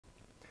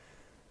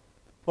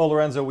Well,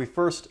 Lorenzo, we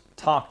first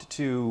talked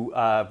to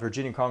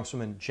Virginia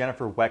Congresswoman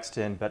Jennifer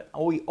Wexton, but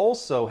we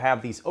also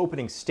have these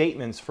opening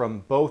statements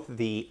from both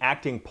the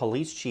acting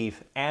police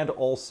chief and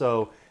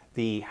also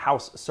the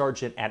House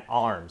Sergeant at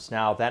Arms.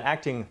 Now, that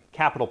acting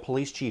Capitol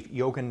Police Chief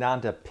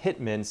Yogananda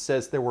Pittman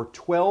says there were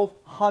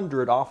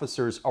 1,200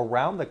 officers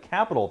around the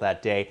Capitol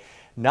that day,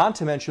 not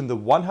to mention the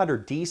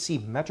 100 D.C.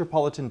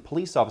 Metropolitan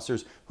Police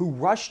officers who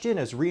rushed in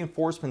as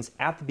reinforcements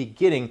at the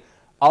beginning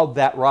of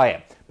that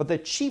riot. But the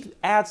chief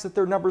adds that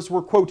their numbers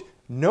were, quote,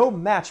 no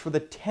match for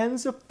the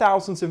tens of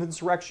thousands of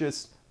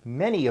insurrectionists,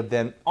 many of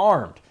them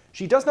armed.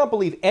 She does not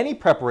believe any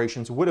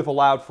preparations would have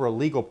allowed for a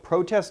legal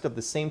protest of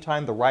the same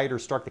time the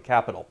rioters struck the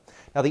Capitol.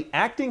 Now, the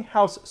acting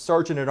House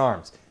Sergeant at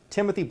Arms,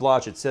 Timothy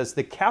Blodgett, says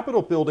the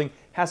Capitol building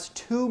has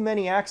too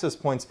many access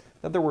points,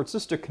 that there was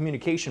just a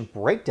communication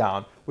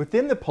breakdown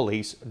within the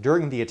police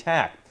during the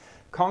attack.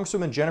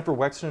 Congresswoman Jennifer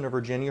Wexton of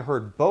Virginia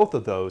heard both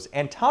of those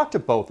and talked to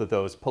both of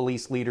those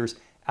police leaders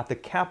at the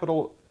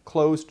Capitol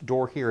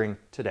closed-door hearing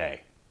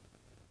today.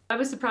 I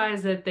was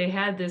surprised that they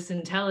had this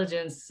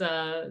intelligence,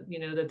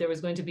 that there was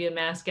going to be a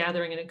mass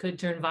gathering and it could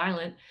turn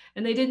violent,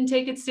 and they didn't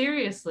take it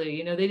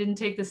seriously. They didn't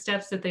take the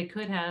steps that they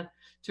could have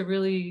to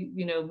really,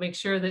 make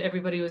sure that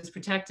everybody was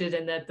protected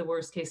and that the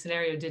worst case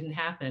scenario didn't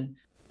happen.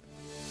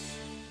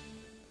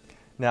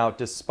 Now,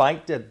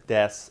 despite the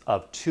deaths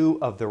of two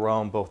of their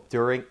own, both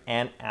during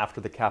and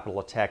after the Capitol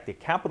attack, the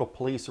Capitol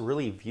Police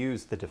really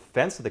views the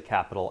defense of the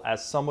Capitol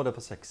as somewhat of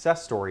a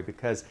success story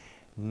because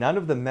none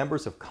of the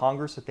members of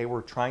Congress that they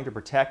were trying to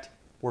protect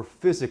were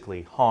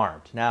physically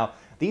harmed. Now,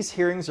 these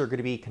hearings are going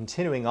to be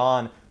continuing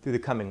on through the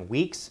coming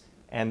weeks,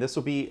 and this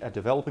will be a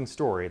developing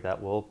story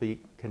that we'll be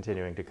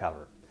continuing to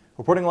cover.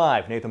 Reporting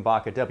live, Nathan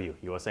Baca,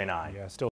 WUSA 9. Yeah, still